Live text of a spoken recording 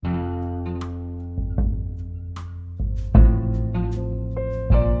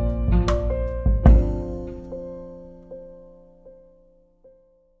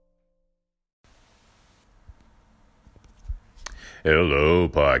Hello,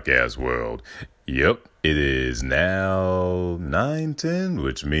 podcast world. Yep, it is now 9:10,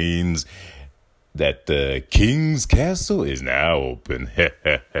 which means that the King's Castle is now open.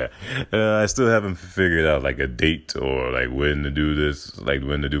 I still haven't figured out like a date or like when to do this, like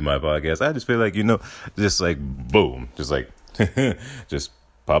when to do my podcast. I just feel like, just like boom, just like, just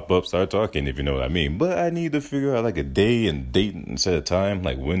pop up, start talking, if you know what I mean. But I need to figure out like a day and date instead of time,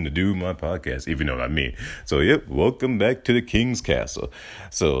 like when to do my podcast, if you know what I mean. So, yep, welcome back to the King's Castle.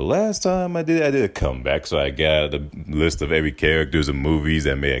 So last time I did a comeback. So I got a list of every characters and movies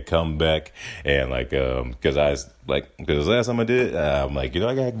that made a comeback. And because last time I did, I'm like, I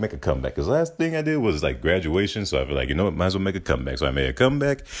gotta make a comeback. Because last thing I did was like graduation. So I feel like, might as well make a comeback. So I made a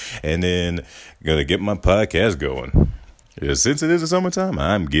comeback and then gonna get my podcast going. Since it is the summertime,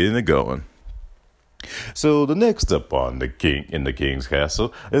 I'm getting it going. So the next up on the King's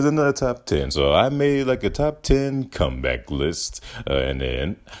Castle is another top 10. So I made like a top 10 comeback list, and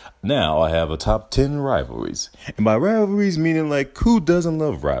then now I have a top 10 rivalries. And by rivalries, meaning like who doesn't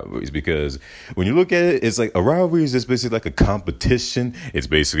love rivalries? Because when you look at it, it's like a rivalry is just basically like a competition. It's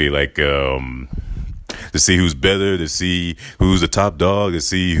basically like to see who's better, to see who's the top dog, to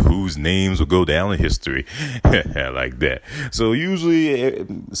see whose names will go down in history. Like that. So usually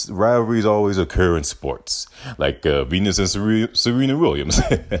rivalries always occur in sports, like Venus and Serena Williams,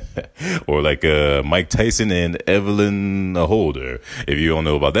 or like Mike Tyson and Evelyn Holder. If you don't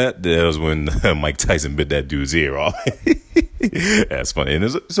know about that, that was when Mike Tyson bit that dude's ear off. That's funny.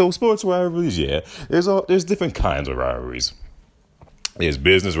 And so sports rivalries, yeah, there's different kinds of rivalries. There's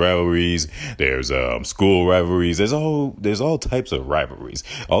business rivalries. There's school rivalries. There's all types of rivalries.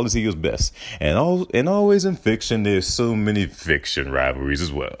 All to see who's best. And always in fiction, there's so many fiction rivalries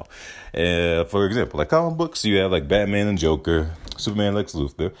as well. For example, like comic books, you have like Batman and Joker, Superman, Lex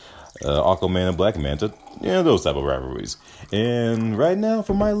Luthor, Aquaman and Black Manta. Those type of rivalries. And right now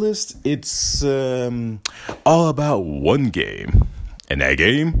for my list, it's all about one game. And that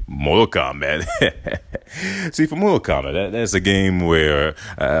game, Mortal Kombat. See, for Mortal Kombat, that's a game where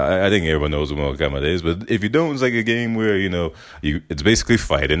I think everyone knows what Mortal Kombat is. But if you don't, it's like a game where it's basically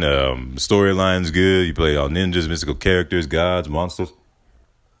fighting. Storyline's good. You play all ninjas, mystical characters, gods, monsters.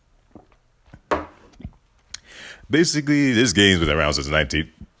 Basically, this game's been around since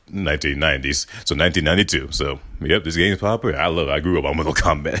 1990s, so 1992. So, yep, this game's popular. I love it. I grew up on Mortal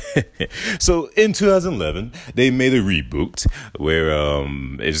Kombat. So, in 2011, they made a reboot where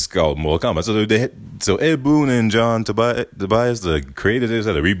it's called Mortal Kombat. So Ed Boon and John Tobias, the creators,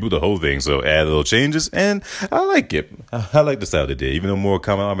 had to reboot the whole thing. So, add little changes, and I like it. I like the style they did. Even though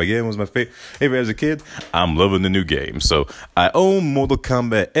Mortal Kombat Armageddon was my favorite as a kid, I'm loving the new game. So, I own Mortal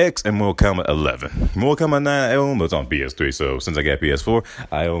Kombat X and Mortal Kombat 11. Mortal Kombat 9 I own, but it's on PS3. So, since I got PS4,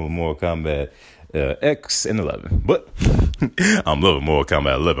 I own Mortal Kombat X and 11, but I'm loving Mortal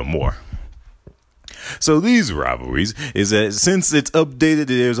Kombat 11 more. So these rivalries is that since it's updated,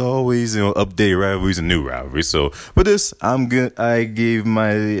 there's always updated rivalries and new rivalries. So for this, I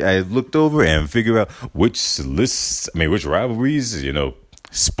looked over and figured out which rivalries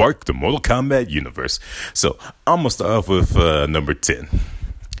sparked the Mortal Kombat universe. So I'm gonna start off with number 10.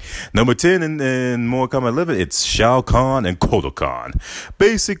 Number 10 in Mortal Kombat 11, it's Shao Kahn and Kotal Kahn.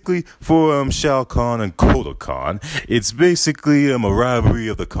 Basically, for Shao Kahn and Kotal Kahn, it's basically a rivalry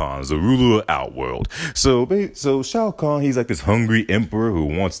of the Khans, the ruler of Outworld. So Shao Kahn, he's like this hungry emperor who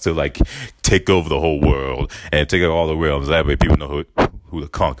wants to like take over the whole world and take over all the realms. That way people know who the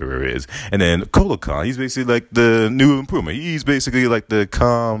conqueror is. And then Kotal Kahn, he's basically like the new improvement. He's basically like the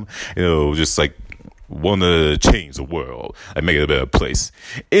calm, just like want to change the world and make it a better place.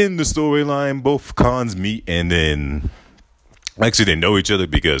 In the storyline, both Khans meet, and then actually they know each other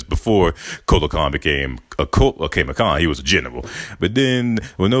because before Kotal Kahn became a Khan, he was a general. But then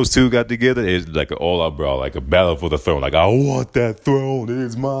when those two got together, it's like an all-out brawl, like a battle for the throne. Like, I want that throne,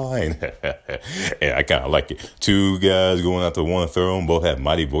 it's mine. And I kind of like it. Two guys going after one throne, both have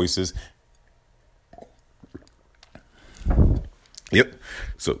mighty voices. Yep.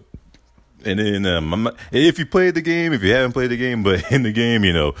 So. And then if you played the game, if you haven't played the game, but in the game,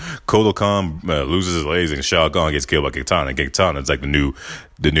 Kotal Kahn loses his legs and Shao Kahn gets killed by Kitana. Kitana's like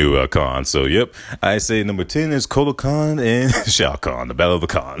the new Khan. So, yep, I say number 10 is Kotal Kahn and Shao Kahn, the Battle of the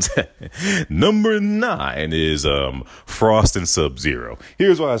Khans. Number 9 is Frost and Sub-Zero.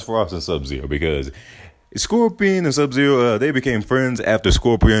 Here's why it's Frost and Sub-Zero, because Scorpion and Sub-Zero, they became friends after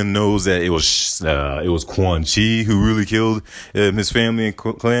Scorpion knows that it was Quan Chi who really killed his family and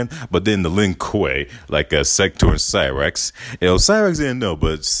clan. But then the Lin Kuei, like Sector and Cyrax, Cyrax didn't know,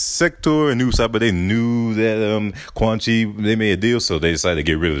 but Sector and Noob Saibot, they knew that Quan Chi, they made a deal, so they decided to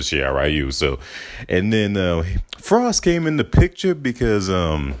get rid of Shiryu. So, and then Frost came in the picture because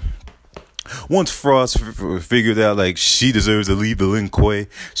once Frost figured out like she deserves to leave the Lin Kuei,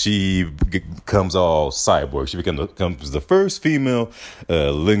 she becomes all cyborg. She becomes the first female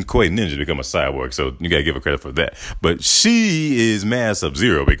Lin Kuei ninja to become a cyborg. So you gotta give her credit for that. But she is mad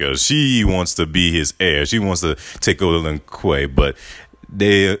Sub-Zero because she wants to be his heir. She wants to take over the Lin Kuei, but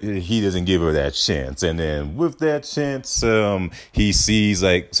he doesn't give her that chance. And then with that chance, he sees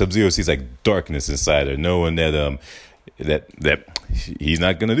like Sub-Zero sees like darkness inside her, knowing that that he's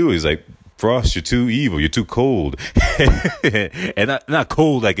not gonna do it. He's like, Frost, you're too evil. You're too cold, and not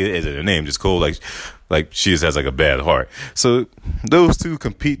cold like it is in her name, just cold like she just has like a bad heart. So those two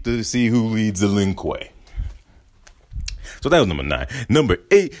compete to see who leads the Lin Kuei. So that was number 9. Number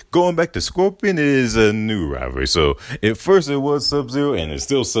 8, going back to Scorpion, is a new rivalry. So at first it was Sub-Zero, and it's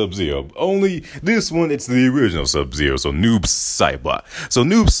still Sub-Zero. Only this one, it's the original Sub-Zero. So Noob Saibot. So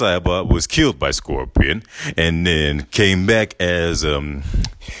Noob Saibot was killed by Scorpion, and then came back as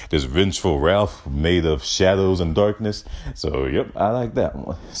this vengeful Ralph made of shadows and darkness. So yep, I like that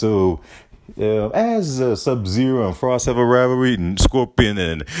one. So as Sub-Zero and Frost have a rivalry, and Scorpion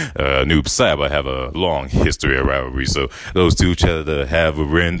and Noob Saibot have a long history of rivalry. So those two try to have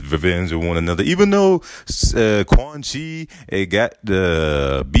revenge on one another. Even though Quan Chi got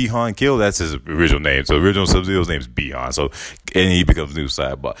Bi-Han killed, that's his original name. So original Sub-Zero's name is Bi-Han. So and he becomes Noob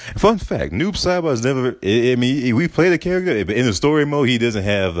Saibot. Fun fact: Noob Saibot is never. I mean, we play the character, but in the story mode, he doesn't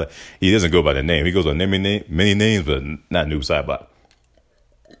go by the name. He goes by many names, but not Noob Saibot.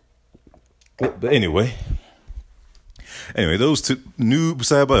 But anyway, those two, Noob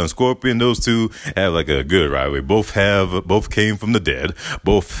Saibot and Scorpion, those two have like a good rivalry. Both came from the dead.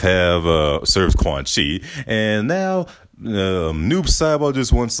 Both have served Quan Chi, and now Noob Saibot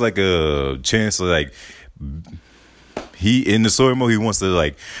just wants like a chance to like. He in the story mode, he wants to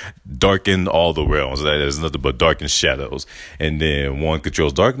like darken all the realms. There's nothing but dark and shadows. And then one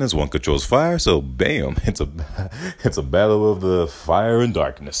controls darkness, one controls fire. So bam, it's a battle of the fire and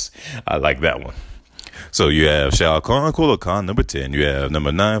darkness. I like that one. So you have Shao Kahn, Kolo Kahn, number 10. You have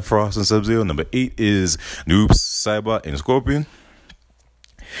number 9, Frost and Sub-Zero. Number 8 is Noob Saibot and Scorpion.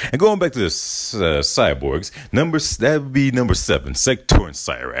 And going back to the cyborgs, that would be number 7, Sector and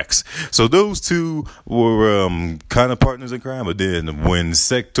Cyrax. So those two were kind of partners in crime, but then when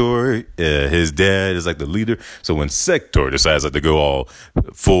Sector, his dad is like the leader, so when Sector decides like to go all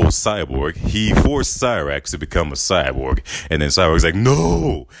full cyborg, he forced Cyrax to become a cyborg, and then Cyrax's like,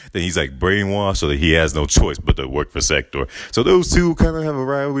 no! Then he's like brainwashed so that he has no choice but to work for Sector. So those two kind of have a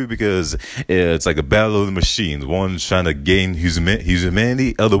rivalry because it's like a battle of the machines. One's trying to gain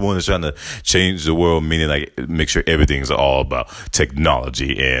humanity, other one is trying to change the world, meaning like make sure everything's all about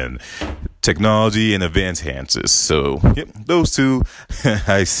technology and advanced enhances. So yep, those two,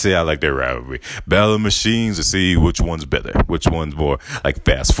 I say I like their rivalry. Battle of machines to see which one's better, which one's more like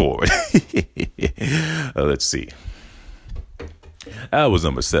fast forward. Let's see. That was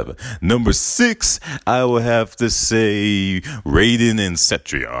number 7. Number 6, I will have to say Raiden and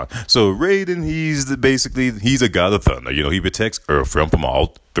Cetrion. So Raiden, he's a god of thunder. You know, he protects Earthrealm from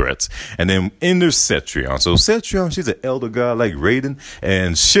all threats. And then there's Cetrion. So Cetrion, she's an elder god like Raiden,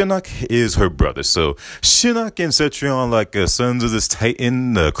 and Shinnok is her brother. So Shinnok and Cetrion like sons of this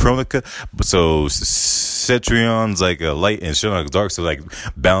titan, Kronika. So Cetrion's like light and Shinnok's dark, so like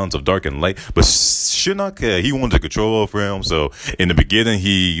balance of dark and light. But Shinnok, he wanted to control Earthrealm. So in the beginning,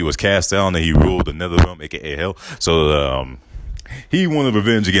 he was cast down and he ruled the Netherrealm, aka Hell. So he wanted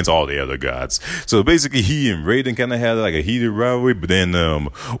revenge against all the other gods. So basically, he and Raiden kind of had like a heated rivalry. But then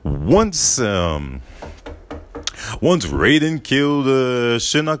once Raiden killed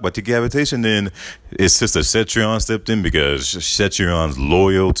Shinnok by decapitation, then his sister Cetrion stepped in because Cetrion's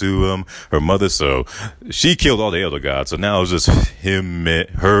loyal to her mother. So she killed all the other gods. So now it's just him,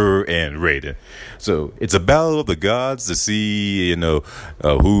 her, and Raiden. So it's a battle of the gods to see,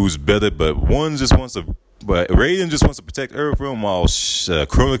 who's better. But Raiden just wants to protect Earthrealm, while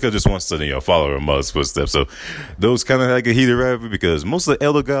Kronika just wants to, follow her mother's footsteps. So those kind of like a heated rivalry because most of the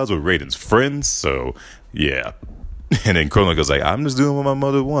elder gods were Raiden's friends. So yeah. And then Kronika's like, I'm just doing what my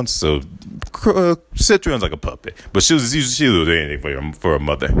mother wants. So Cetrion's like a puppet, but she'll do anything for her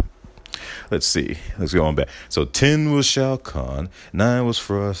mother. Let's see. Let's go on back. So 10 was Shao Kahn, 9 was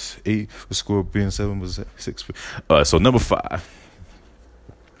Frost, 8 was Scorpion, 7 was 6. So number 5.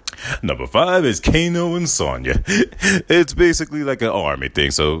 Number 5 is Kano and Sonya. It's basically like an army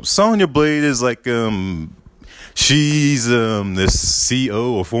thing. So Sonya Blade is like she's this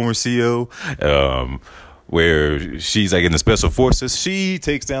CO or former CO, where she's like in the special forces. She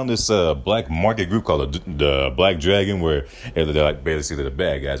takes down this black market group called the Black Dragon, where they're like basically the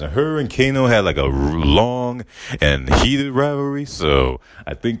bad guys. And her and Kano had like a long and heated rivalry. So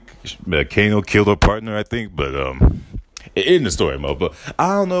I think Kano killed her partner, I think, but in the story mode. But I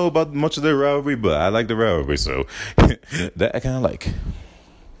don't know about much of their rivalry, but I like the rivalry, so that I kind of like.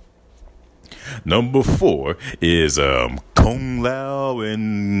 Number 4 is Kung Lao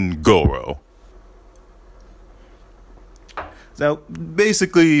and Goro. Now,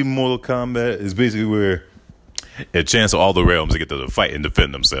 basically, Mortal Kombat is basically where a chance of all the realms to get to fight and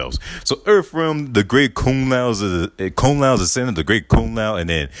defend themselves. So Earth Realm, the great Kung Lao's ascended the great Kung Lao, and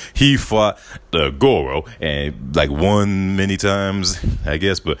then he fought Goro and like won many times, I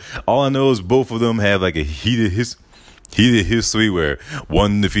guess. But all I know is both of them have like a heated history where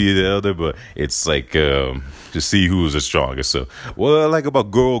one defeated the other, but it's like to see who's the strongest. So what I like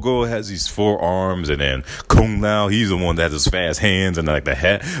about Goro has these 4 arms, and then Kung Lao, he's the one that has his fast hands and like the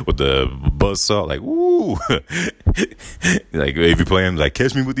hat with the buzzsaw, like woo. Like if you play him, like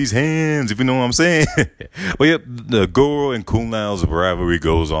catch me with these hands, if you know what I'm saying. But yep, the Goro and Kung Lao's rivalry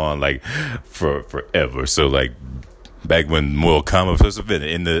goes on like for forever. So like back when Mortal Kombat first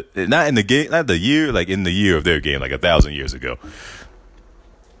invented, not the year of their game, like 1,000 years ago.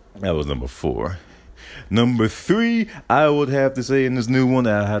 That was number 4. Number 3, I would have to say in this new one,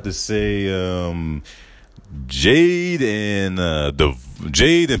 I have to say Jade and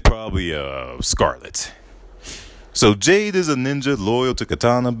probably Scarlet. So Jade is a ninja loyal to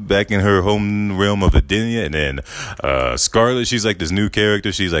Katana back in her home realm of Edenia, and then Scarlet, she's like this new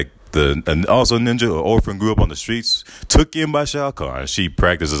character. She's like also ninja, an orphan, grew up on the streets, took in by Shao Kahn. She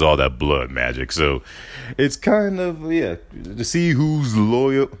practices all that blood magic. So it's kind of to see who's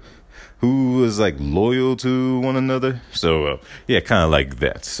loyal, who is like loyal to one another. So kind of like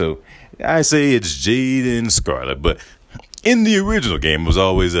that. So I say it's Jade and Scarlet, but in the original game, it was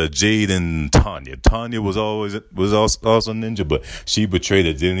always Jade and Tanya. Tanya was also ninja, but she betrayed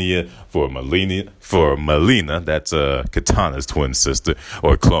Edenia for Melina. That's Katana's twin sister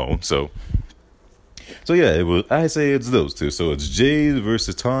or clone. So yeah, it was. I say it's those two. So it's Jade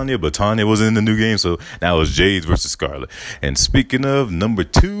versus Tanya, but Tanya wasn't in the new game, so now it's Jade versus Scarlet. And speaking of, number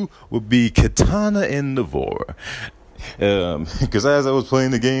 2 would be Katana and Navor. Because as I was playing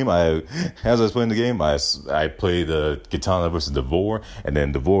the game, I played Katana versus Devore, and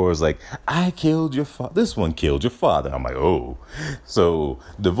then Devore was like, "I killed your father. This one killed your father." I'm like, "Oh." So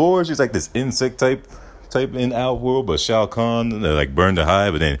Devore, she's like this insect type in Outworld, but Shao Kahn like burned her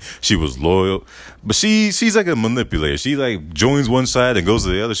hive, and then she was loyal. But she's like a manipulator. She like joins one side and goes to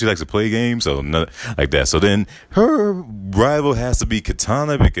the other. She likes to play games, so not like that. So then her rival has to be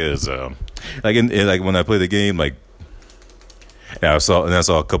Katana because like when I play the game, like. And I saw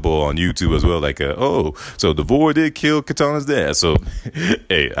a couple on YouTube as well, like, so Devore did kill Katana's dad. So,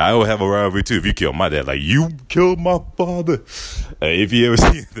 hey, I will have a rivalry too if you kill my dad. Like, you killed my father. If you ever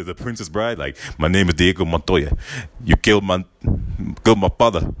see the Princess Bride, like, my name is Diego Montoya. You killed my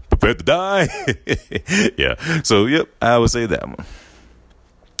father. Prepare to die. Yeah. So, yep, I would say that one.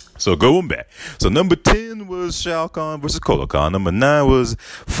 So going back. So number 10 was Shao Kahn versus Kotal Kahn. Number 9 was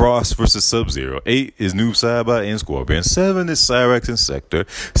Frost versus Sub-Zero. 8 is Noob Saibot and Scorpion. 7 is Cyrax and Sector.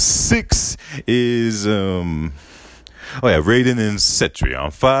 6 is Raiden and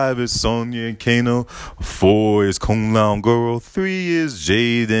Cetrion. 5 is Sonya and Kano. 4 is Kung Lao and Goro. 3 is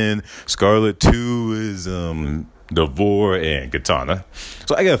Jade and Scarlet. 2 is Devore and Katana.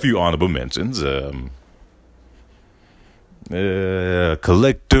 So I got a few honorable mentions.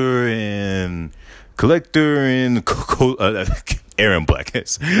 Collector and Aaron Black. I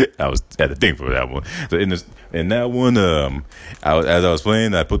had to think for that one. So in that one, as I was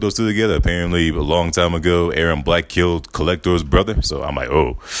playing, I put those two together. Apparently, a long time ago, Aaron Black killed Collector's brother. So I'm like,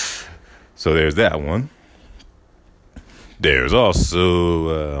 oh. So there's that one. There's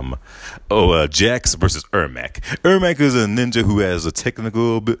also Jax versus Ermac. Ermac is a ninja who has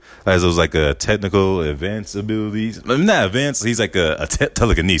technical advanced abilities. Not advanced. He's like a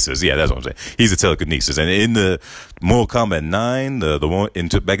telekinesis. Yeah, that's what I'm saying. He's a telekinesis. And in the Mortal Kombat 9, the one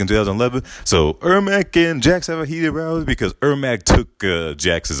back in 2011, so Ermac and Jax have a heated rivalry because Ermac took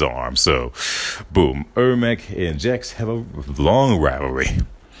Jax's arm. So, boom, Ermac and Jax have a long rivalry.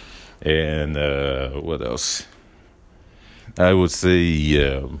 And what else? I would say,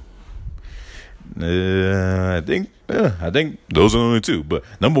 I think those are the only two. But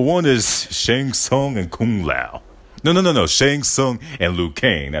number 1 is Shang Tsung and Kung Lao. No. Shang Tsung and Liu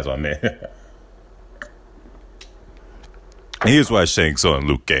Kang. That's what I meant. Here's why Shang Tsung and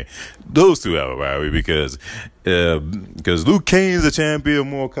Liu Kang. Those two have a rivalry because Liu Kang is a champion of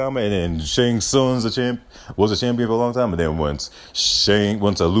Mortal Kombat, and then Shang Tsung's was a champion for a long time. And then once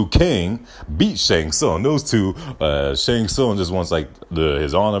Liu Kang beat Shang Tsung, those two, Shang Tsung just wants like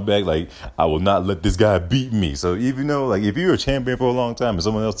his honor back. Like, I will not let this guy beat me. So even though, like, if you're a champion for a long time and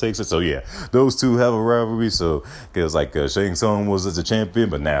someone else takes it, so yeah, those two have a rivalry. So because like Shang Tsung was a champion,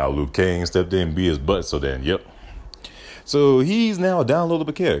 but now Liu Kang stepped in and beat his butt. So then, yep. So he's now a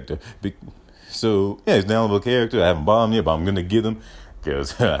downloadable character. So yeah, he's a downloadable character. I haven't bought him yet, but I'm gonna get him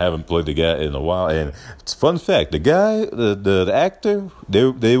because I haven't played the guy in a while. And fun fact: the guy, the actor,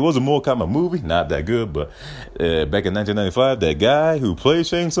 there was a Mortal Kombat movie, not that good, but back in 1995, that guy who played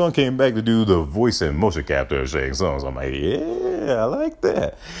Shang Tsung came back to do the voice and motion capture of Shang Tsung. So I'm like, yeah, I like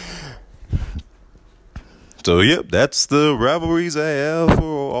that. So yep, that's the rivalries I have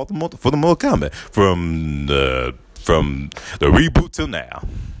for the Mortal Kombat from the reboot till now.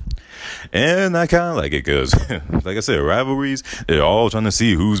 And I kind of like it because, like I said, rivalries, they're all trying to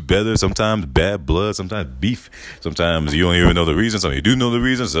see who's better. Sometimes bad blood, sometimes beef. Sometimes you don't even know the reason, sometimes you do know the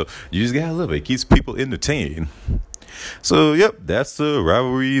reason. So you just gotta love it. It keeps people entertained. So, yep, that's the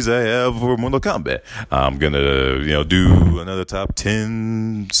rivalries I have for Mortal Kombat. I'm going to, do another top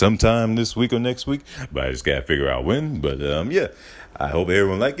 10 sometime this week or next week, but I just got to figure out when. But, yeah, I hope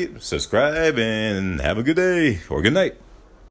everyone like it. Subscribe and have a good day or good night.